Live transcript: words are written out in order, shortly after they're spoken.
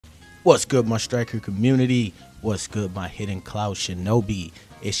What's good, my striker community? What's good, my hidden cloud Shinobi?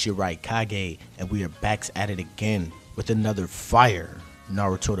 It's your Raikage, and we are back at it again with another fire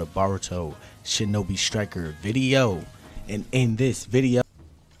Naruto to Boruto Shinobi striker video. And in this video,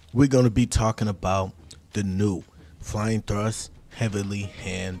 we're going to be talking about the new flying thrust heavily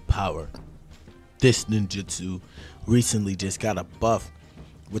hand power. This ninjutsu recently just got a buff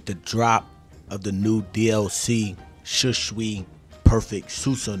with the drop of the new DLC Shushui Perfect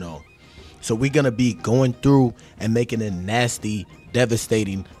Susanoo. So we're going to be going through and making a nasty,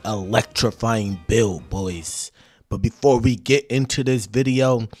 devastating, electrifying build, boys. But before we get into this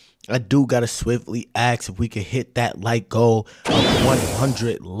video, I do got to swiftly ask if we can hit that like goal of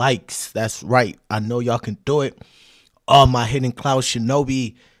 100 likes. That's right. I know y'all can do it. All my hidden cloud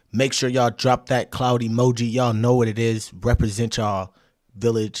Shinobi, make sure y'all drop that cloud emoji. Y'all know what it is. Represent y'all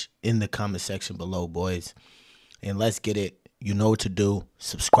village in the comment section below, boys. And let's get it. You know what to do.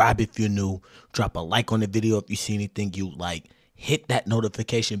 Subscribe if you're new. Drop a like on the video if you see anything you like. Hit that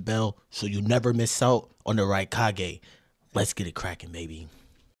notification bell so you never miss out on the Raikage. Let's get it cracking, baby.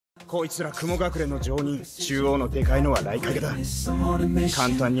 こいつら雲隠れの常人、中央のでかいのはライカゲだ。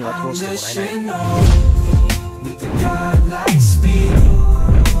簡単には通してもらえない。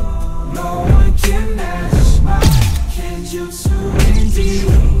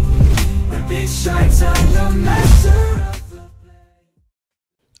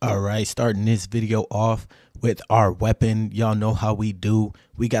 Alright, starting this video off with our weapon. Y'all know how we do.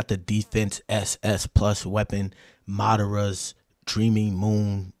 We got the Defense SS Plus weapon, Madara's Dreaming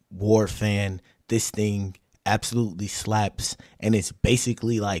Moon War Fan. This thing absolutely slaps, and it's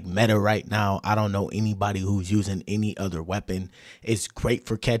basically like meta right now. I don't know anybody who's using any other weapon. It's great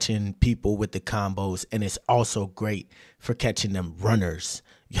for catching people with the combos, and it's also great for catching them runners.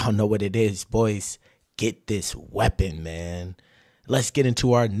 Y'all know what it is, boys. Get this weapon, man. Let's get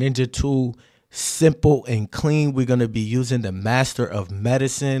into our ninjutsu. Simple and clean. We're going to be using the Master of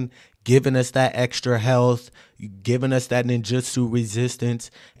Medicine, giving us that extra health, giving us that ninjutsu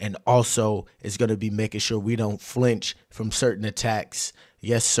resistance, and also it's going to be making sure we don't flinch from certain attacks.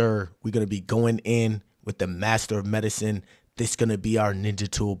 Yes, sir. We're going to be going in with the Master of Medicine. This is going to be our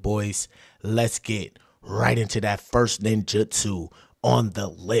ninjutsu, boys. Let's get right into that first ninjutsu on the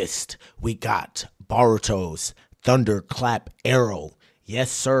list. We got Boruto's Thunderclap Arrow. Yes,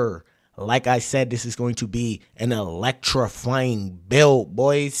 sir. Like I said, this is going to be an electrifying build,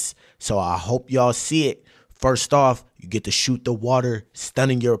 boys. So I hope y'all see it. First off, you get to shoot the water,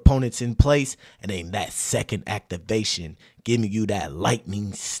 stunning your opponents in place. And then that second activation, giving you that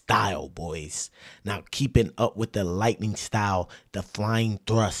lightning style, boys. Now, keeping up with the lightning style, the flying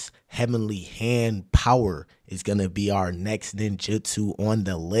thrust, heavenly hand power is going to be our next ninjutsu on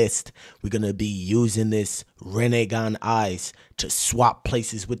the list. We're going to be using this Rinnegan Eyes to swap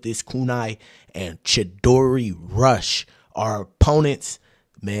places with this kunai and Chidori Rush. Our opponents,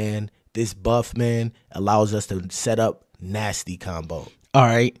 man, this buff, man, allows us to set up nasty combo. All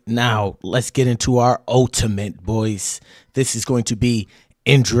right, now let's get into our ultimate, boys. This is going to be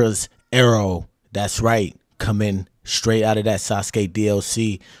Indra's Arrow. That's right, coming straight out of that Sasuke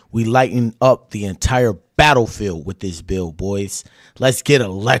DLC. We lighten up the entire battlefield with this build, boys. Let's get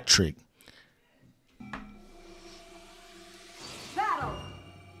electric.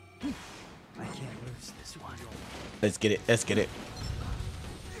 Let's get it. Let's get it.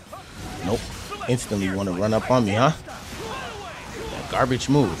 Nope. Instantly want to run up on me, huh? That garbage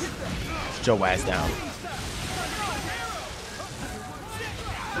move. Sit your ass down.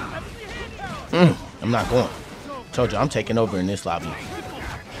 I'm not going. Told you, I'm taking over in this lobby.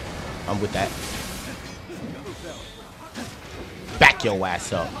 I'm with that. Back your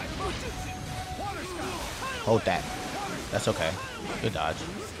ass up. Hold that. That's okay. Good dodge.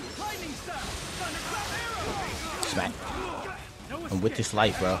 Smack. I'm with this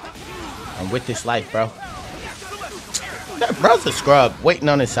life, bro. I'm with this life, bro. That bro's a scrub. Waiting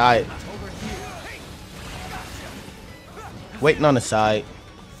on the side. Waiting on the side.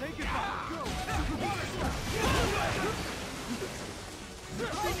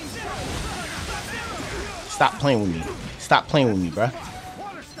 Stop playing with me. Stop playing with me, bro.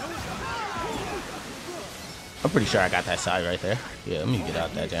 I'm pretty sure I got that side right there. Yeah, let me get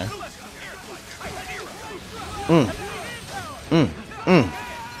out that jam.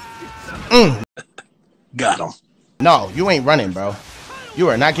 Got him. No, you ain't running, bro. You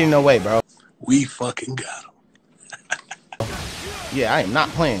are not getting away, bro. We fucking got him. Yeah, I am not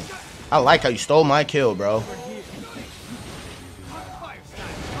playing. I like how you stole my kill, bro.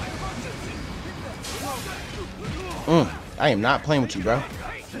 I am not playing with you, bro.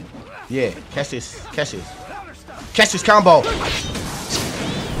 Yeah, catch this. Catch this. Catch this combo.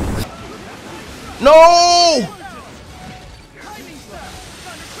 No!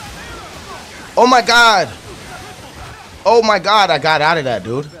 Oh my god. Oh my god, I got out of that,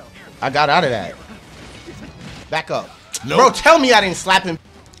 dude. I got out of that. Back up. Nope. Bro, tell me I didn't slap him.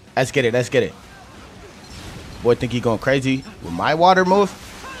 Let's get it, let's get it. Boy, think he going crazy with my water move?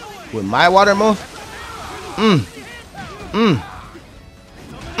 With my water move?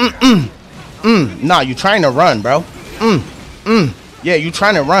 Nah, you trying to run, bro. Yeah, you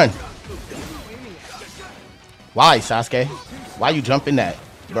trying to run. Why, Sasuke? Why you jumping that,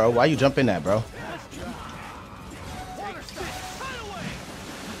 bro? Why you jumping that, bro?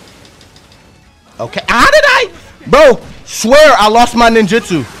 Okay, how did I? Bro, swear I lost my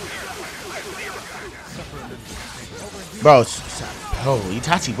ninjutsu. Bro,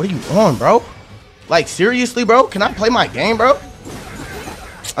 Itachi, what are you on, bro? Like, seriously, bro? Can I play my game, bro?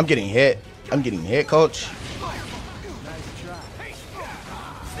 I'm getting hit. I'm getting hit, coach.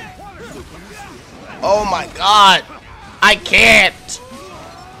 Oh my god. I can't.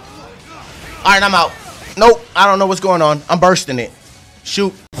 Alright, I'm out. Nope, I don't know what's going on. I'm bursting it.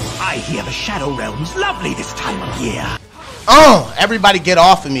 Shoot. I hear the Shadow Realm's lovely this time of year. Oh, everybody get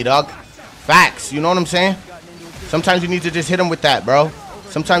off of me, dog. Facts, you know what I'm saying? Sometimes you need to just hit him with that, bro.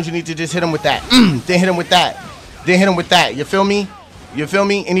 Sometimes you need to just hit him with that. Then hit him with that. Then hit him with that. You feel me? You feel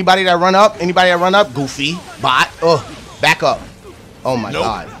me? Anybody that run up? Anybody that run up? Goofy. Bot. Back up. Oh my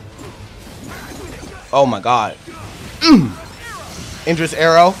god. Oh my god. Indra's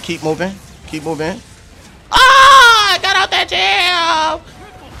arrow. Keep moving. Keep moving. Ah! I got out that jam.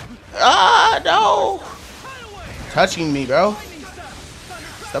 Ah, no. Touching me, bro.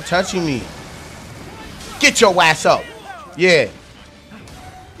 Stop touching me. Get your ass up. Yeah.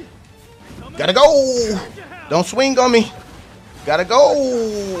 Gotta go. Don't swing on me. Gotta go.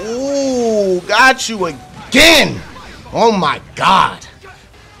 Ooh, got you again. Oh my god.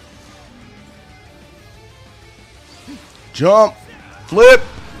 Jump. Flip.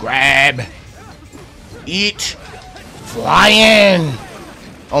 Grab. Eat. Flying.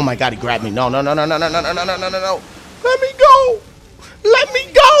 Oh my god, he grabbed me. No, no, no, no, no, no, no, no, no, no, no, no. Let me go. Let me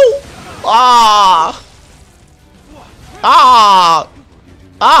go. Ah. Ah.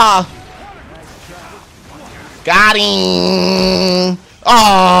 Ah. Got him.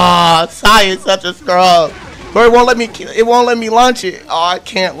 Oh, Sai is such a scrub. But it won't let me launch it. Oh, I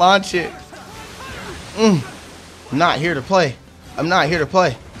can't launch it. I'm not here to play. I'm not here to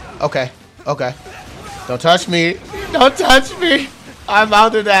play. Okay. Okay. Don't touch me. Don't touch me. I'm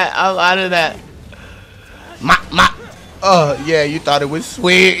out of that. I'm out of that. Oh, yeah, you thought it was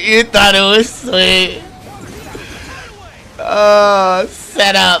sweet. You thought it was sweet.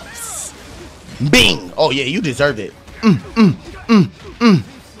 Setups. Bing. Oh, yeah, you deserved it.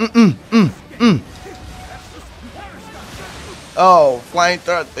 Oh, flying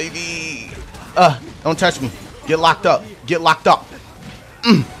thrust, baby. Don't touch me. Get locked up. Get locked up.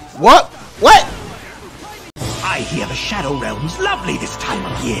 What? What? I hear the Shadow Realm's lovely this time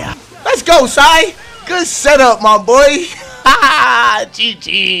of year. Let's go, Sai. Good setup, my boy.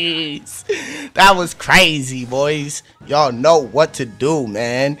 GG's. That was crazy, boys. Y'all know what to do,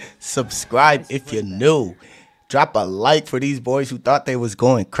 man. Subscribe if you're new. Drop a like for these boys who thought they was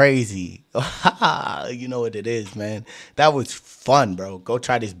going crazy. You know what it is, man. That was fun, bro. Go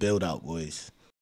try this build out, boys.